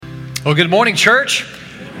Well, good morning, church.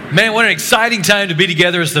 Man, what an exciting time to be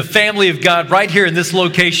together as the family of God right here in this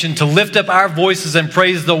location to lift up our voices and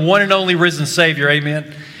praise the one and only risen Savior.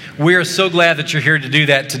 Amen. We are so glad that you're here to do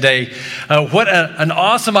that today. What an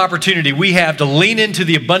awesome opportunity we have to lean into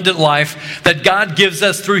the abundant life that God gives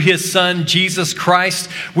us through His Son, Jesus Christ.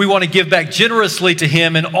 We want to give back generously to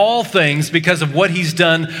Him in all things because of what He's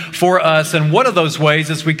done for us. And one of those ways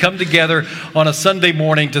is we come together on a Sunday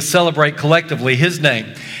morning to celebrate collectively His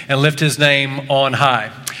name and lift His name on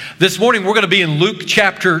high. This morning, we're going to be in Luke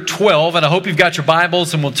chapter 12, and I hope you've got your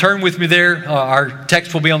Bibles, and we'll turn with me there. Our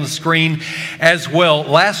text will be on the screen as well.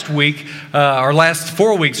 Last 4 weeks,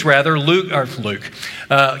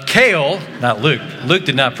 Cale, not Luke. Luke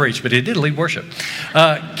did not preach, but he did lead worship.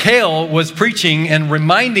 Cale was preaching and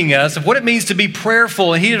reminding us of what it means to be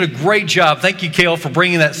prayerful, and he did a great job. Thank you, Cale, for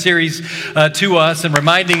bringing that series to us and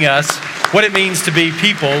reminding us what it means to be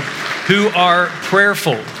people who are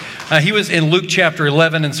prayerful. He was in Luke chapter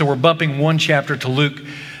 11, and so we're bumping one chapter to Luke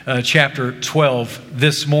chapter 12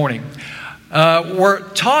 this morning. We're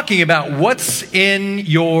talking about what's in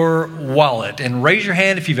your wallet. And raise your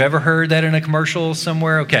hand if you've ever heard that in a commercial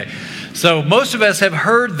somewhere. Okay, so most of us have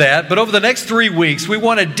heard that, but over the next 3 weeks, we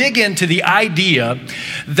want to dig into the idea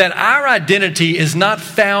that our identity is not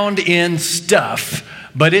found in stuff,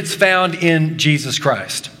 but it's found in Jesus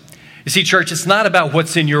Christ. You see, church, it's not about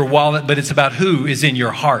what's in your wallet, but it's about who is in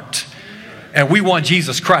your heart. And we want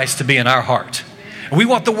Jesus Christ to be in our heart. And we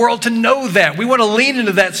want the world to know that. We want to lean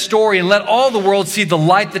into that story and let all the world see the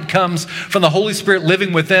light that comes from the Holy Spirit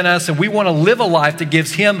living within us. And we want to live a life that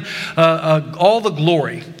gives Him all the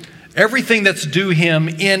glory, everything that's due Him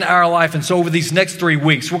in our life. And so over these next 3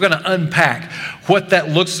 weeks, we're going to unpack what that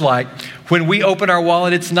looks like. When we open our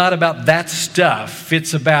wallet, it's not about that stuff.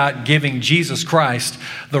 It's about giving Jesus Christ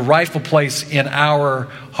the rightful place in our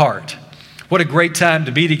heart. What a great time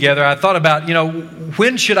to be together. I thought about,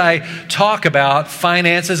 when should I talk about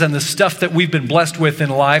finances and the stuff that we've been blessed with in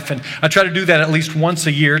life? And I try to do that at least once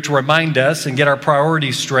a year to remind us and get our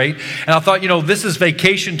priorities straight. And I thought, this is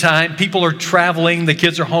vacation time. People are traveling. The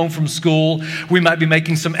kids are home from school. We might be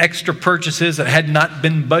making some extra purchases that had not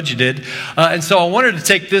been budgeted. And so I wanted to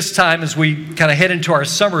take this time as we kind of head into our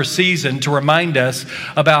summer season to remind us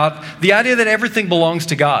about the idea that everything belongs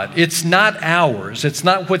to God. It's not ours. It's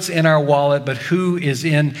not what's in our wallet, but who is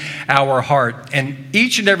in our heart. And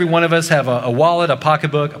each and every one of us have a wallet, a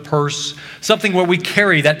pocketbook, a purse, something where we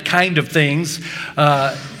carry that kind of things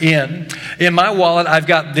in. In my wallet, I've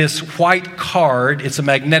got this white card. It's a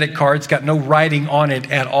magnetic card. It's got no writing on it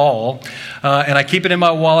at all. And I keep it in my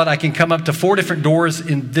wallet. I can come up to 4 different doors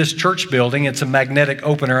in this church building. It's a magnetic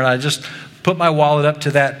opener, and I just put my wallet up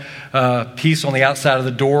to that piece on the outside of the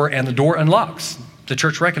door, and the door unlocks. The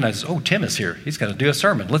church recognizes, Tim is here. He's going to do a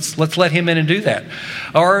sermon. Let's let him in and do that.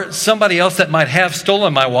 Or somebody else that might have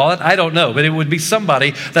stolen my wallet. I don't know, but it would be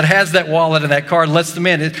somebody that has that wallet and that card, lets them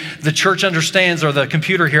in. The church understands, or the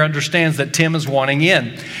computer here understands that Tim is wanting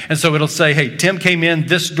in. And so it'll say, hey, Tim came in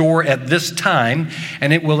this door at this time,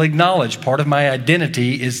 and it will acknowledge part of my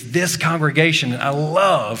identity is this congregation. I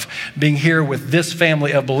love being here with this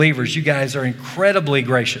family of believers. You guys are incredibly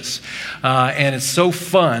gracious. And it's so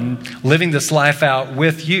fun living this life out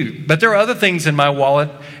with you. But there are other things in my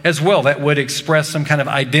wallet as well that would express some kind of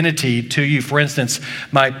identity to you. For instance,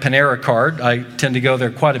 my Panera card. I tend to go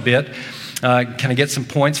there quite a bit. Can I get some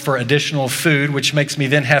points for additional food, which makes me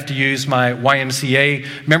then have to use my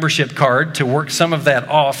YMCA membership card to work some of that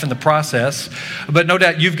off in the process. But no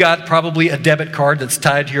doubt you've got probably a debit card that's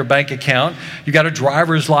tied to your bank account. You've got a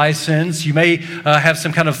driver's license. You may have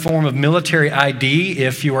some kind of form of military ID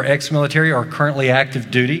if you are ex-military or currently active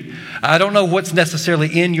duty. I don't know what's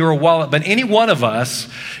necessarily in your wallet, but any one of us,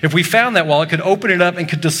 if we found that wallet, could open it up and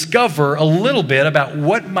could discover a little bit about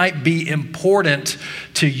what might be important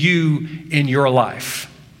to you in your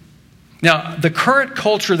life. Now, the current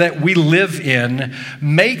culture that we live in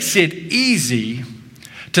makes it easy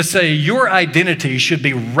to say your identity should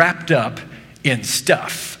be wrapped up in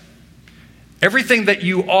stuff. Everything that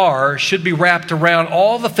you are should be wrapped around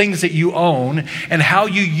all the things that you own and how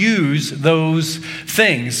you use those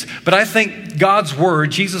things. But I think God's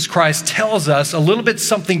Word, Jesus Christ, tells us a little bit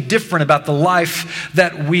something different about the life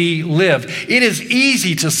that we live. It is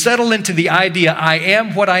easy to settle into the idea, I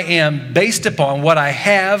am what I am based upon what I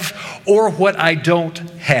have or what I don't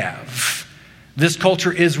have. This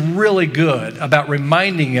culture is really good about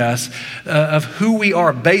reminding us of who we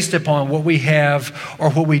are based upon what we have or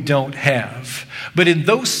what we don't have. But in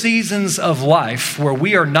those seasons of life where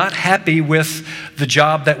we are not happy with the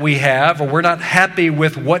job that we have, or we're not happy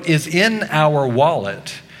with what is in our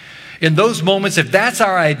wallet, In those moments, if that's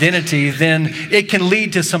our identity, then it can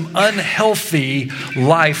lead to some unhealthy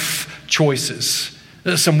life choices.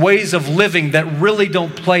 There's some ways of living that really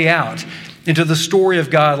don't play out into the story of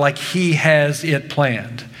God like He has it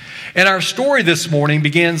planned. And our story this morning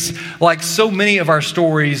begins like so many of our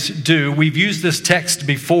stories do. We've used this text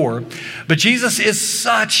before, but Jesus is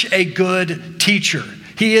such a good teacher.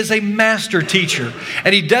 He is a master teacher,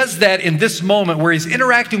 and He does that in this moment where He's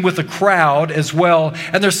interacting with a crowd as well,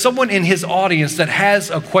 and there's someone in His audience that has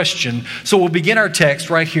a question. So we'll begin our text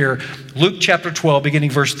right here, Luke chapter 12,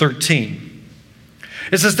 beginning verse 13.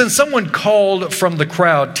 It says, "Then someone called from the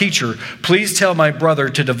crowd, 'Teacher, please tell my brother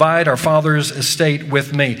to divide our father's estate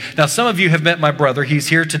with me.'" Now, some of you have met my brother. He's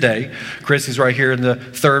here today. Chris is right here in the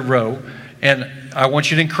third row, and I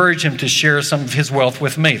want you to encourage him to share some of his wealth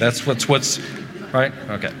with me. That's what's right?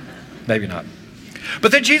 Okay, maybe not.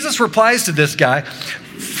 But then Jesus replies to this guy,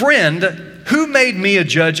 "Friend, who made me a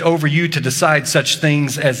judge over you to decide such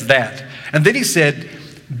things as that?" And then He said,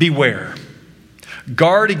 "Beware.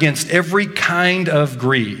 Guard against every kind of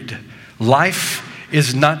greed. Life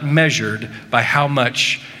is not measured by how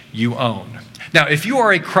much you own." Now, if you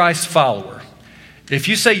are a Christ follower, if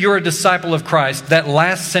you say you're a disciple of Christ, that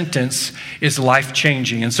last sentence is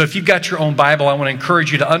life-changing. And so if you've got your own Bible, I want to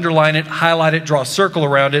encourage you to underline it, highlight it, draw a circle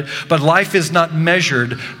around it. But life is not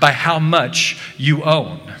measured by how much you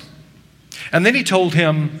own. And then He told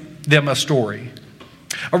them a story.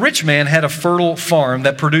 A rich man had a fertile farm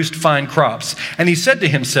that produced fine crops. And he said to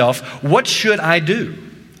himself, "What should I do?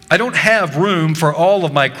 I don't have room for all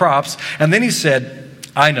of my crops." And then he said,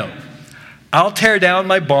 "I know. I'll tear down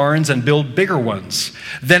my barns and build bigger ones.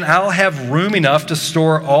 Then I'll have room enough to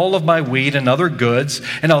store all of my wheat and other goods.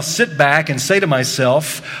 And I'll sit back and say to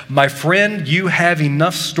myself, 'My friend, you have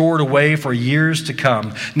enough stored away for years to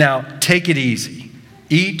come. Now take it easy.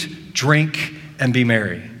 Eat, drink, and be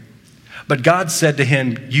merry.' But God said to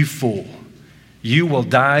him, 'You fool, you will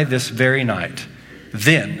die this very night.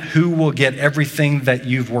 Then who will get everything that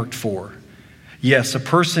you've worked for? Yes, a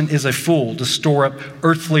person is a fool to store up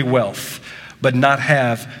earthly wealth, but not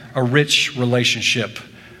have a rich relationship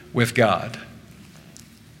with God."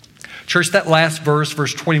 Church, that last verse,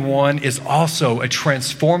 verse 21, is also a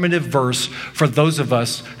transformative verse for those of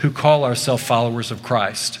us who call ourselves followers of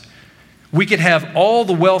Christ. We can have all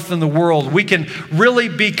the wealth in the world. We can really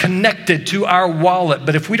be connected to our wallet.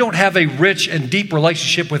 But if we don't have a rich and deep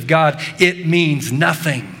relationship with God, it means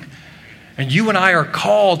nothing. And you and I are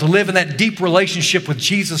called to live in that deep relationship with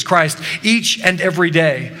Jesus Christ each and every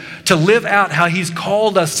day, to live out how He's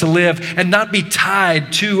called us to live and not be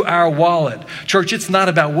tied to our wallet. Church, it's not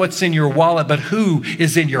about what's in your wallet, but who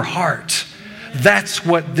is in your heart. That's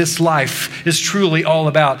what this life is truly all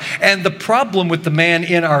about. And the problem with the man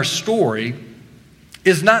in our story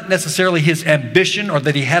is not necessarily his ambition or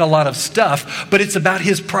that he had a lot of stuff, but it's about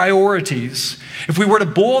his priorities. If we were to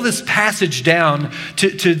boil this passage down to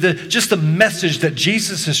just the message that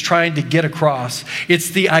Jesus is trying to get across, it's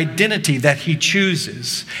the identity that He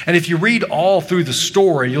chooses. And if you read all through the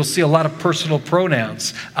story, you'll see a lot of personal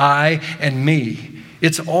pronouns, I and me.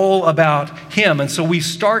 It's all about Him. And so we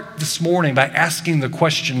start this morning by asking the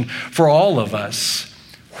question for all of us,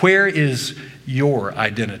 where is your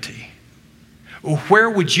identity? Where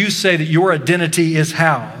would you say that your identity is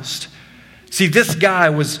housed? See, this guy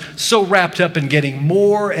was so wrapped up in getting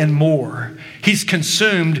more and more. He's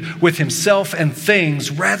consumed with himself and things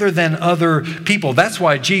rather than other people. That's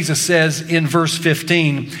why Jesus says in verse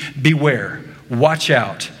 15, beware, watch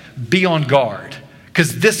out, be on guard.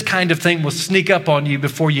 Because this kind of thing will sneak up on you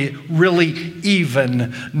before you really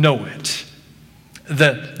even know it.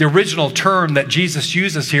 The original term that Jesus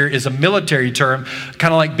uses here is a military term,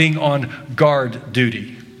 kind of like being on guard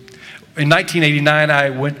duty. In 1989, I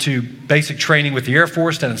went to basic training with the Air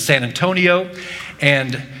Force down in San Antonio.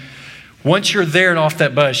 And once you're there and off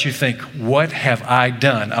that bus, you think, what have I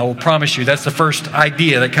done? I will promise you that's the first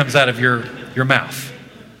idea that comes out of your mouth.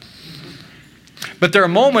 But there are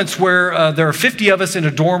moments where there are 50 of us in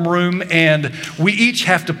a dorm room and we each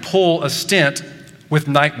have to pull a stent with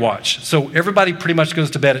night watch. So everybody pretty much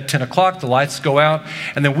goes to bed at 10 o'clock, the lights go out,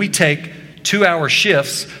 and then we take 2-hour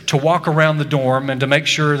shifts to walk around the dorm and to make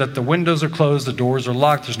sure that the windows are closed, the doors are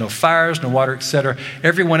locked, there's no fires, no water, etc.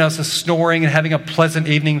 Everyone else is snoring and having a pleasant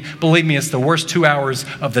evening. Believe me, it's the worst 2 hours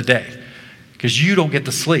of the day because you don't get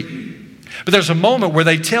to sleep. But there's a moment where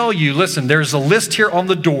they tell you, listen, there's a list here on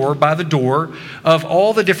the door, by the door, of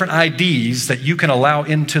all the different IDs that you can allow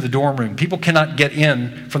into the dorm room. People cannot get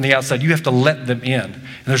in from the outside. You have to let them in.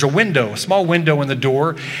 And there's a window, a small window in the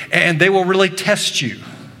door, and they will really test you.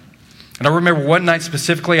 And I remember one night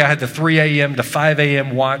specifically, I had the 3 a.m. to 5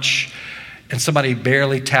 a.m. watch, and somebody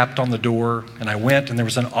barely tapped on the door, and I went, and there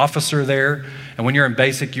was an officer there. And when you're in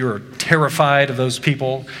basic, you're terrified of those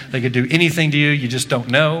people. They could do anything to you, you just don't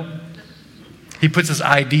know. He puts his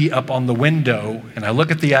ID up on the window, and I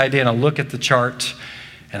look at the ID and I look at the chart,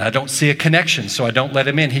 and I don't see a connection, so I don't let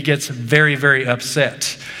him in. He gets very, very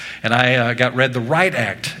upset. And I got read the Right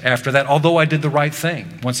Act after that, although I did the right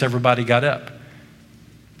thing once everybody got up.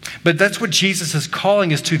 But that's what Jesus is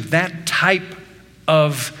calling us to, that type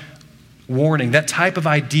of warning, that type of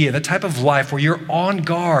idea, that type of life where you're on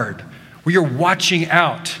guard, where you're watching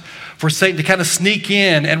out for Satan to kind of sneak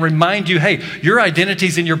in and remind you, hey, your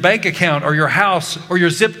identity's in your bank account or your house or your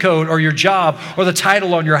zip code or your job or the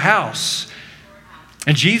title on your house.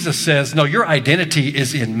 And Jesus says, no, your identity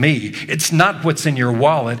is in me. It's not what's in your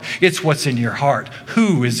wallet. It's what's in your heart.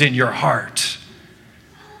 Who is in your heart?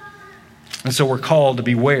 And so we're called to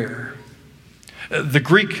beware. The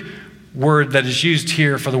Greek word that is used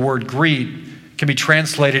here for the word greed can be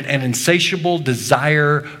translated an insatiable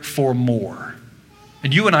desire for more.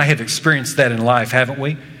 And you and I have experienced that in life, haven't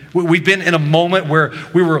we? We've been in a moment where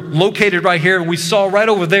we were located right here and we saw right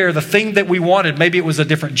over there the thing that we wanted. Maybe it was a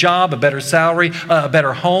different job, a better salary, a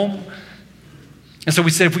better home. And so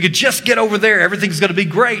we said, if we could just get over there, everything's going to be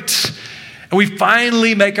great. And we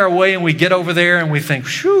finally make our way and we get over there and we think,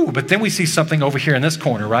 shoo, but then we see something over here in this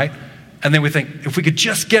corner, right? And then we think, if we could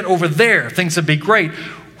just get over there, things would be great.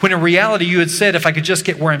 When in reality, you had said, if I could just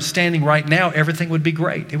get where I'm standing right now, everything would be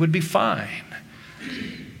great. It would be fine.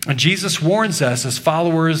 And Jesus warns us as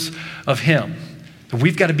followers of him that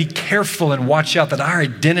we've got to be careful and watch out that our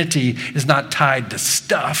identity is not tied to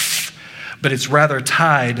stuff, but it's rather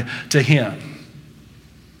tied to him.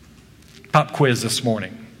 Pop quiz this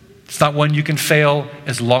morning. It's not one you can fail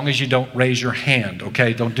as long as you don't raise your hand,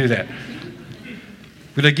 okay? Don't do that.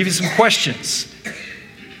 We're going to give you some questions.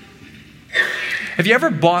 Have you ever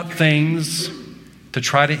bought things to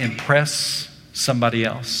try to impress somebody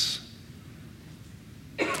else?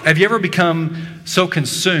 Have you ever become so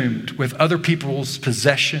consumed with other people's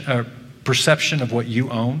perception of what you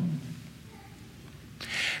own?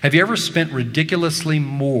 Have you ever spent ridiculously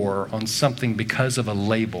more on something because of a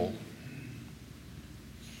label?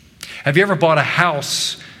 Have you ever bought a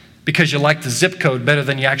house because you liked the zip code better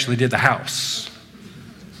than you actually did the house?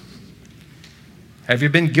 Have you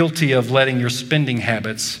been guilty of letting your spending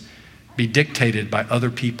habits be dictated by other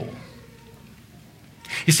people?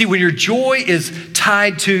 You see, when your joy is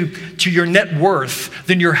tied to your net worth,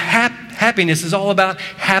 then your happiness is all about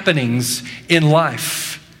happenings in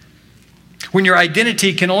life. When your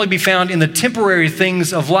identity can only be found in the temporary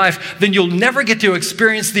things of life, then you'll never get to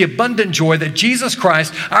experience the abundant joy that Jesus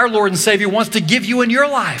Christ, our Lord and Savior, wants to give you in your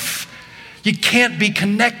life. You can't be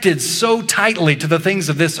connected so tightly to the things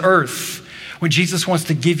of this earth when Jesus wants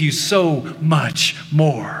to give you so much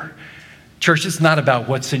more. Church, it's not about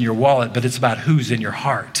what's in your wallet, but it's about who's in your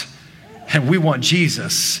heart. And we want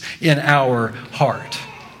Jesus in our heart.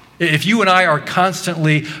 If you and I are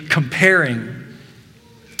constantly comparing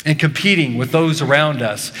and competing with those around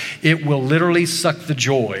us, it will literally suck the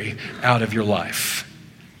joy out of your life.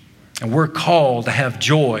 And we're called to have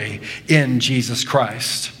joy in Jesus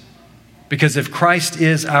Christ. Because if Christ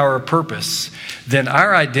is our purpose, then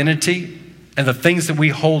our identity and the things that we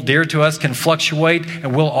hold dear to us can fluctuate,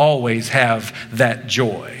 and we'll always have that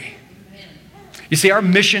joy. You see, our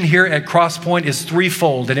mission here at Crosspoint is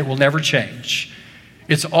threefold, and it will never change.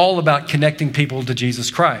 It's all about connecting people to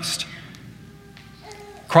Jesus Christ.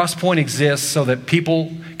 Crosspoint exists so that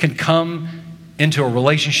people can come into a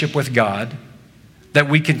relationship with God, that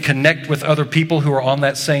we can connect with other people who are on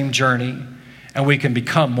that same journey, and we can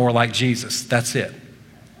become more like Jesus. That's it.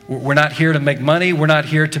 We're not here to make money. We're not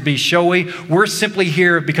here to be showy. We're simply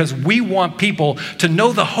here because we want people to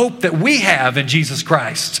know the hope that we have in Jesus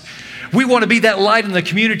Christ. We want to be that light in the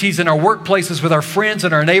communities, in our workplaces, with our friends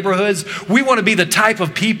and our neighborhoods. We want to be the type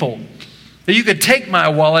of people that you could take my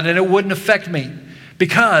wallet and it wouldn't affect me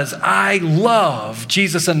because I love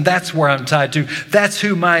Jesus and that's where I'm tied to. That's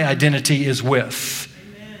who my identity is with.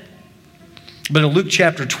 Amen. But in Luke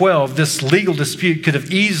chapter 12, this legal dispute could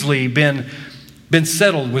have easily been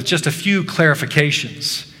settled with just a few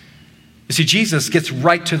clarifications. You see, Jesus gets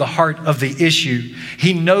right to the heart of the issue.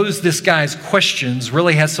 He knows this guy's questions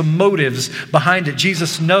really has some motives behind it.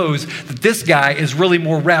 Jesus knows that this guy is really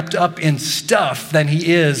more wrapped up in stuff than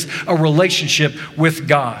he is a relationship with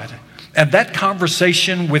God. And that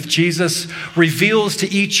conversation with Jesus reveals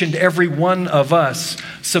to each and every one of us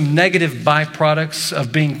some negative byproducts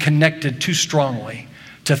of being connected too strongly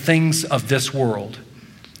to things of this world.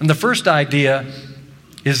 And the first idea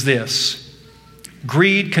is this: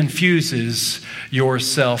 greed confuses your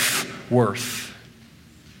self-worth.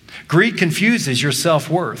 Greed confuses your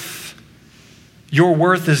self-worth. Your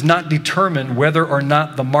worth is not determined whether or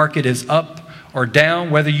not the market is up or down,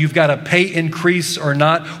 whether you've got a pay increase or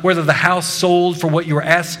not, whether the house sold for what you were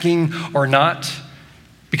asking or not.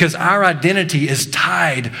 Because our identity is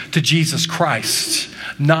tied to Jesus Christ,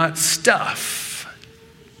 not stuff.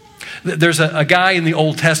 There's a guy in the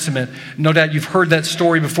Old Testament, no doubt you've heard that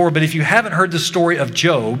story before, but if you haven't heard the story of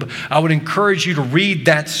Job, I would encourage you to read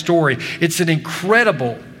that story. It's an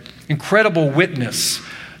incredible witness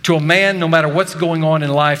to a man, no matter what's going on in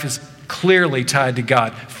life, is clearly tied to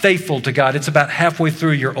God, faithful to God. It's about halfway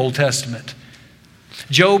through your Old Testament.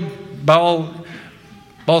 Job, by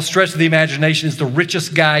all stretch of the imagination, is the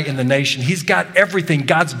richest guy in the nation. He's got everything.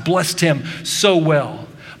 God's blessed him so well.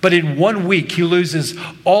 But in 1 week, he loses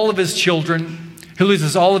all of his children. He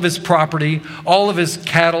loses all of his property, all of his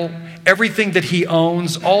cattle, everything that he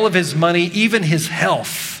owns, all of his money, even his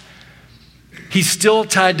health. He's still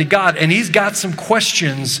tied to God, and he's got some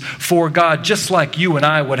questions for God, just like you and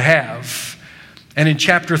I would have. And in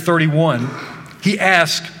chapter 31, he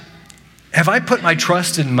asks, have I put my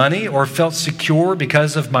trust in money or felt secure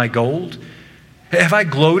because of my gold? Have I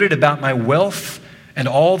gloated about my wealth and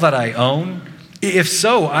all that I own? If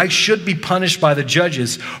so, I should be punished by the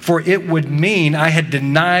judges, for it would mean I had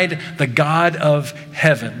denied the God of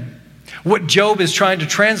heaven. What Job is trying to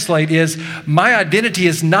translate is, my identity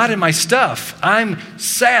is not in my stuff. I'm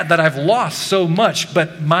sad that I've lost so much,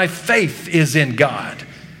 but my faith is in God.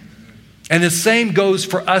 And the same goes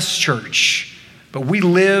for us, church. But we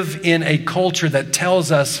live in a culture that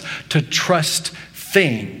tells us to trust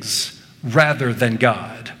things rather than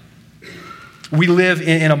God. We live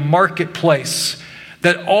in a marketplace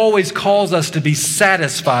that always calls us to be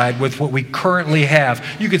satisfied with what we currently have.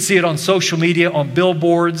 You can see it on social media, on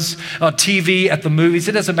billboards, on TV, at the movies.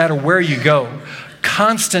 It doesn't matter where you go.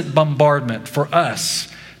 Constant bombardment for us,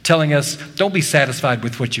 telling us, don't be satisfied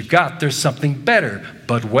with what you've got. There's something better.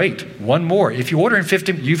 But wait, one more. If you order in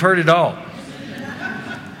 50, you've heard it all.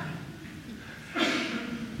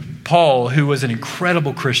 Paul, who was an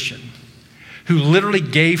incredible Christian, who literally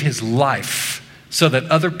gave his life so that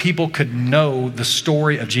other people could know the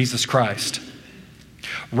story of Jesus Christ,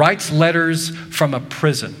 writes letters from a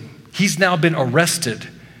prison. He's now been arrested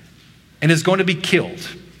and is going to be killed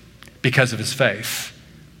because of his faith.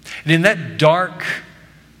 And in that dark,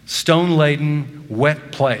 stone-laden,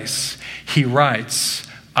 wet place, he writes,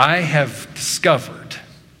 I have discovered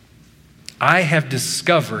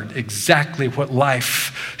exactly what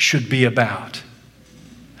life should be about.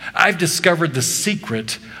 I've discovered the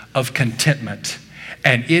secret of contentment,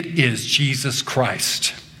 and it is Jesus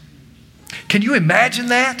Christ. Can you imagine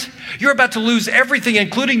that? You're about to lose everything,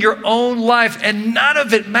 including your own life, and none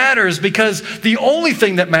of it matters because the only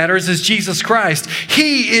thing that matters is Jesus Christ.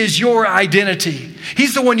 He is your identity.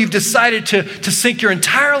 He's the one you've decided to sink your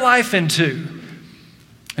entire life into.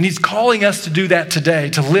 And he's calling us to do that today,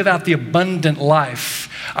 to live out the abundant life.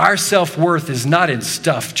 Our self-worth is not in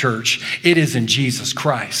stuff, church. It is in Jesus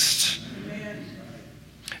Christ. Amen.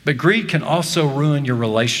 But greed can also ruin your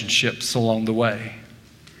relationships along the way.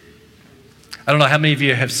 I don't know how many of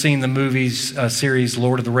you have seen the movies series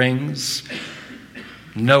Lord of the Rings.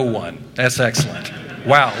 No one. That's excellent.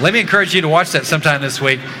 Wow. Let me encourage you to watch that sometime this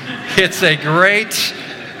week. It's a great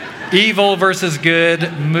evil versus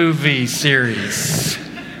good movie series.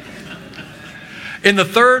 In the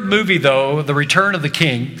third movie, though, The Return of the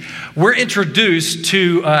King, we're introduced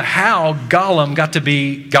to how Gollum got to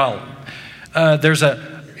be Gollum. There's a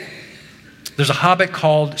hobbit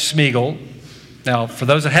called Smeagol. Now, for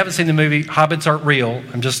those that haven't seen the movie, hobbits aren't real.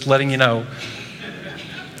 I'm just letting you know.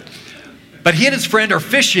 But he and his friend are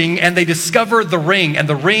fishing, and they discover the ring. And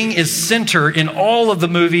the ring is center in all of the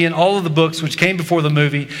movie and all of the books which came before the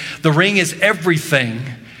movie. The ring is everything.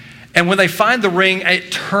 And when they find the ring,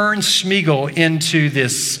 it turns Smeagol into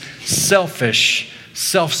this selfish,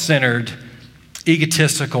 self-centered,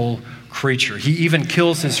 egotistical creature. He even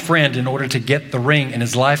kills his friend in order to get the ring, and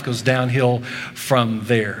his life goes downhill from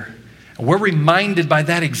there. We're reminded by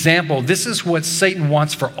that example, this is what Satan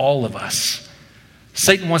wants for all of us.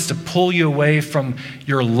 Satan wants to pull you away from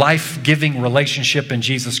your life-giving relationship in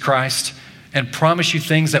Jesus Christ and promise you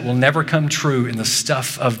things that will never come true in the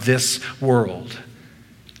stuff of this world.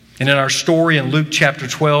 And in our story in Luke chapter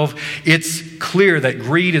 12, it's clear that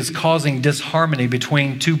greed is causing disharmony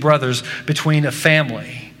between two brothers, between a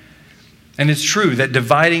family. And it's true that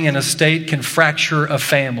dividing an estate can fracture a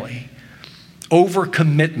family.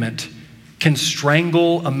 Overcommitment can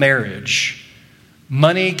strangle a marriage.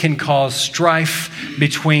 Money can cause strife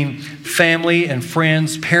between family and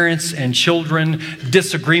friends, parents and children.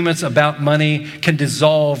 Disagreements about money can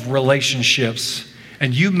dissolve relationships.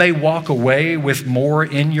 And you may walk away with more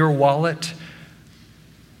in your wallet,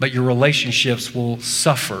 but your relationships will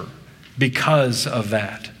suffer because of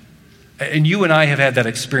that. And you and I have had that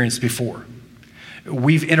experience before.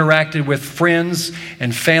 We've interacted with friends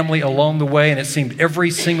and family along the way, and it seemed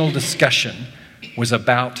every single discussion was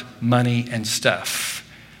about money and stuff.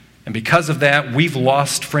 And because of that, we've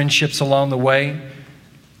lost friendships along the way,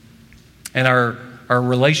 and our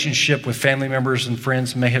relationship with family members and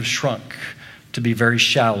friends may have shrunk to be very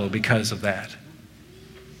shallow because of that.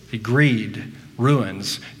 Greed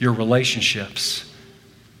ruins your relationships.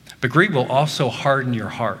 But greed will also harden your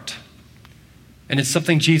heart. And it's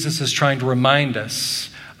something Jesus is trying to remind us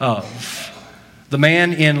of. The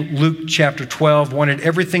man in Luke chapter 12 wanted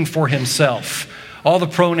everything for himself. All the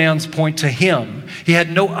pronouns point to him. He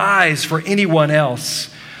had no eyes for anyone else.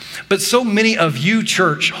 But so many of you,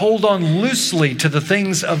 church, hold on loosely to the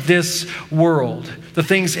things of this world, the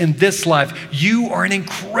things in this life. You are an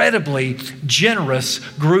incredibly generous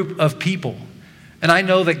group of people. And I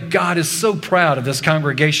know that God is so proud of this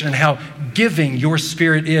congregation and how giving your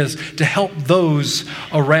spirit is to help those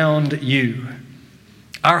around you.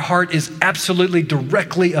 Our heart is absolutely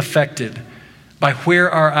directly affected by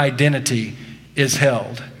where our identity is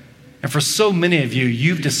held. And for so many of you,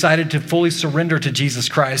 you've decided to fully surrender to Jesus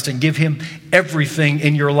Christ and give him everything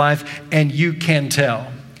in your life, and you can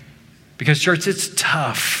tell. Because, church, it's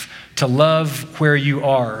tough to love where you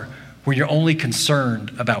are when you're only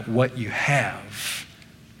concerned about what you have.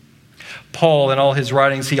 Paul, in all his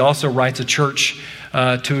writings, he also writes a church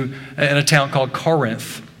in a town called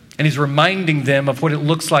Corinth. And he's reminding them of what it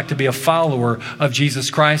looks like to be a follower of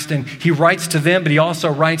Jesus Christ. And he writes to them, but he also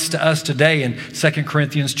writes to us today in 2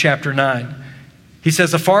 Corinthians chapter 9. He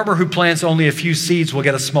says, a farmer who plants only a few seeds will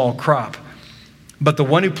get a small crop, but the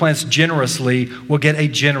one who plants generously will get a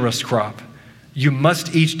generous crop. You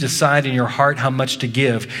must each decide in your heart how much to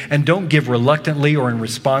give, and don't give reluctantly or in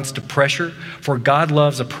response to pressure, for God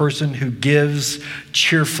loves a person who gives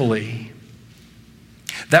cheerfully.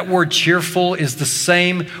 That word cheerful is the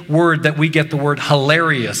same word that we get the word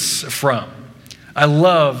hilarious from. I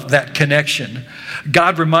love that connection.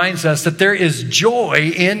 God reminds us that there is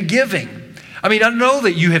joy in giving. I mean, I know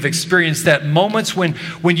that you have experienced that moments when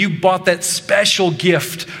you bought that special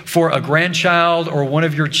gift for a grandchild or one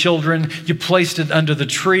of your children. You placed it under the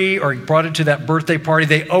tree or brought it to that birthday party.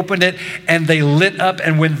 They opened it and they lit up.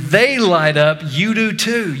 And when they light up, you do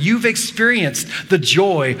too. You've experienced the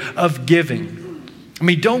joy of giving. I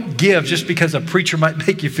mean, don't give just because a preacher might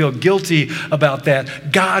make you feel guilty about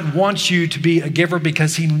that. God wants you to be a giver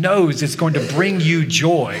because he knows it's going to bring you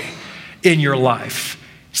joy in your life.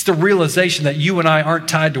 It's the realization that you and I aren't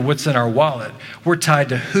tied to what's in our wallet. We're tied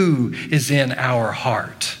to who is in our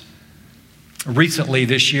heart. Recently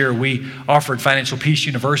this year, we offered Financial Peace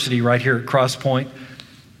University right here at Cross Point,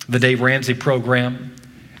 the Dave Ramsey program.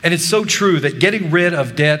 And it's so true that getting rid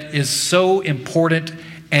of debt is so important,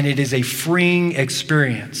 and it is a freeing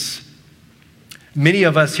experience. Many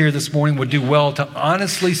of us here this morning would do well to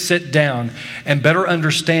honestly sit down and better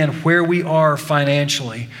understand where we are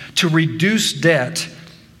financially, to reduce debt,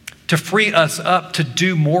 to free us up to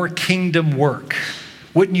do more kingdom work.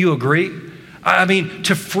 Wouldn't you agree? I mean,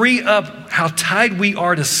 to free up how tied we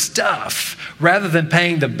are to stuff rather than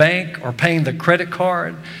paying the bank or paying the credit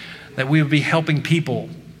card, that we would be helping people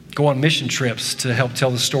go on mission trips to help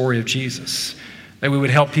tell the story of Jesus. That we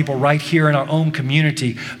would help people right here in our own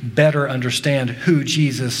community better understand who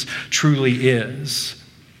Jesus truly is.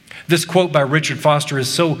 This quote by Richard Foster is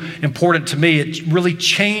so important to me. It really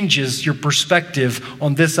changes your perspective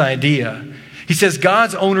on this idea. He says,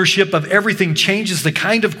 God's ownership of everything changes the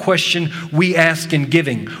kind of question we ask in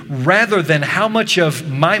giving. Rather than how much of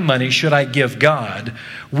my money should I give God,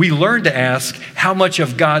 we learn to ask, how much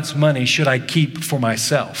of God's money should I keep for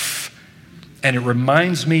myself? And it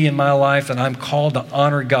reminds me in my life that I'm called to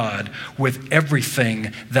honor God with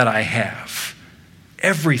everything that I have,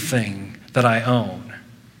 everything that I own.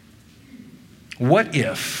 What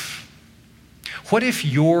if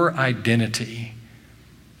your identity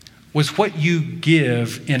was what you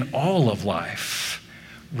give in all of life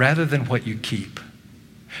rather than what you keep?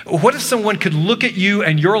 What if someone could look at you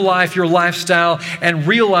and your life, your lifestyle, and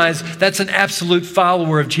realize that's an absolute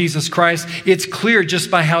follower of Jesus Christ? It's clear just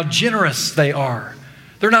by how generous they are.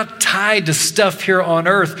 They're not tied to stuff here on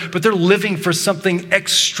earth, but they're living for something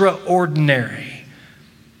extraordinary.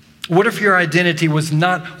 What if your identity was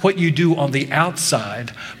not what you do on the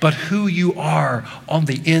outside, but who you are on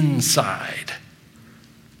the inside?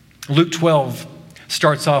 Luke 12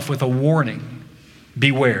 starts off with a warning.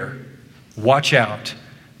 Beware, watch out,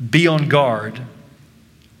 be on guard.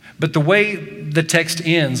 But the way the text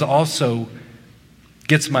ends also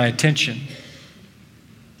gets my attention.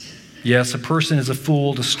 Yes, a person is a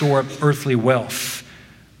fool to store up earthly wealth,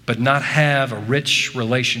 but not have a rich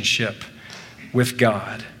relationship with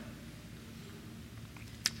God.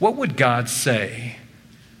 What would God say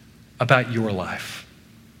about your life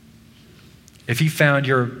if he found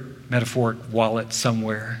your metaphoric wallet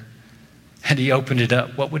somewhere and he opened it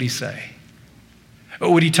up? What would he say?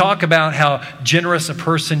 Would he talk about how generous a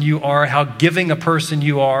person you are, how giving a person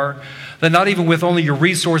you are, that not even with only your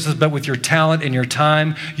resources, but with your talent and your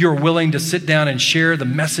time, you're willing to sit down and share the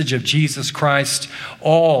message of Jesus Christ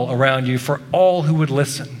all around you for all who would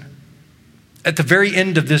listen? At the very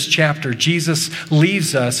end of this chapter, Jesus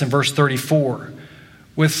leaves us in verse 34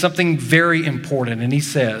 with something very important, and he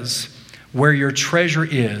says, "Where your treasure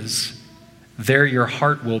is, there your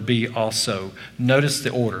heart will be also." Notice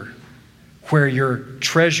the order. Where your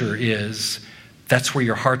treasure is, that's where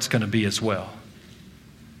your heart's going to be as well.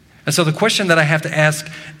 And so the question that I have to ask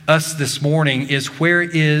us this morning is, where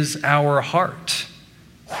is our heart?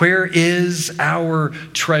 Where is our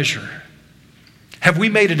treasure? Have we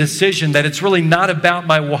made a decision that it's really not about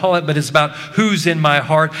my wallet, but it's about who's in my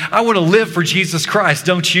heart? I want to live for Jesus Christ,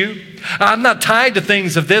 don't you? I'm not tied to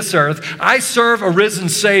things of this earth. I serve a risen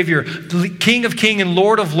Savior, King of Kings and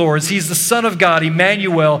Lord of Lords. He's the Son of God,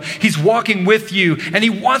 Emmanuel. He's walking with you, and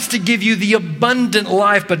he wants to give you the abundant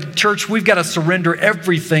life. But church, we've got to surrender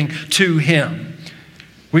everything to him.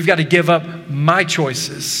 We've got to give up my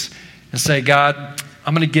choices and say, God,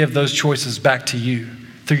 I'm going to give those choices back to you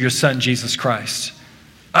through your Son, Jesus Christ.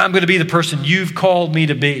 I'm going to be the person you've called me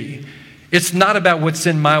to be. It's not about what's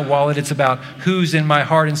in my wallet. It's about who's in my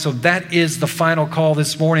heart. And so that is the final call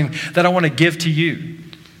this morning that I want to give to you.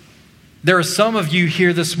 There are some of you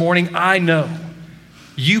here this morning, I know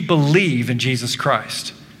you believe in Jesus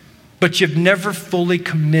Christ, but you've never fully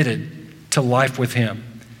committed to life with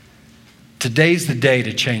him. Today's the day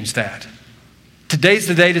to change that. Today's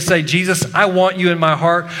the day to say, Jesus, I want you in my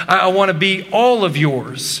heart. I want to be all of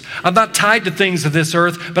yours. I'm not tied to things of this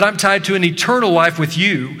earth, but I'm tied to an eternal life with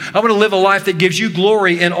you. I want to live a life that gives you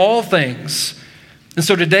glory in all things. And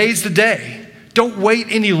so today's the day. Don't wait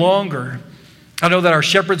any longer. I know that our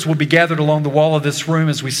shepherds will be gathered along the wall of this room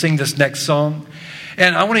as we sing this next song.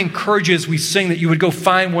 And I want to encourage you as we sing that you would go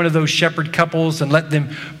find one of those shepherd couples and let them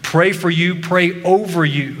pray for you, pray over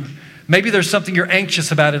you. Maybe there's something you're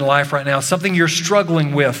anxious about in life right now, something you're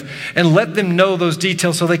struggling with, and let them know those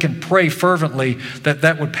details so they can pray fervently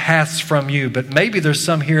that would pass from you. But maybe there's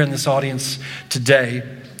some here in this audience today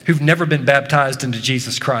who've never been baptized into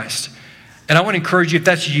Jesus Christ. And I want to encourage you, if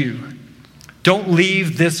that's you, don't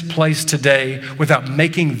leave this place today without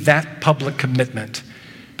making that public commitment.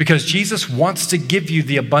 Because Jesus wants to give you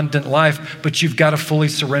the abundant life, but you've got to fully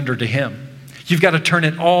surrender to him. You've got to turn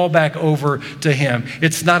it all back over to him.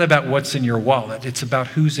 It's not about what's in your wallet. It's about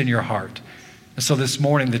who's in your heart. And so this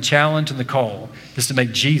morning, the challenge and the call is to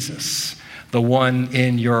make Jesus the one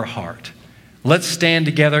in your heart. Let's stand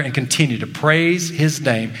together and continue to praise his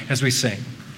name as we sing.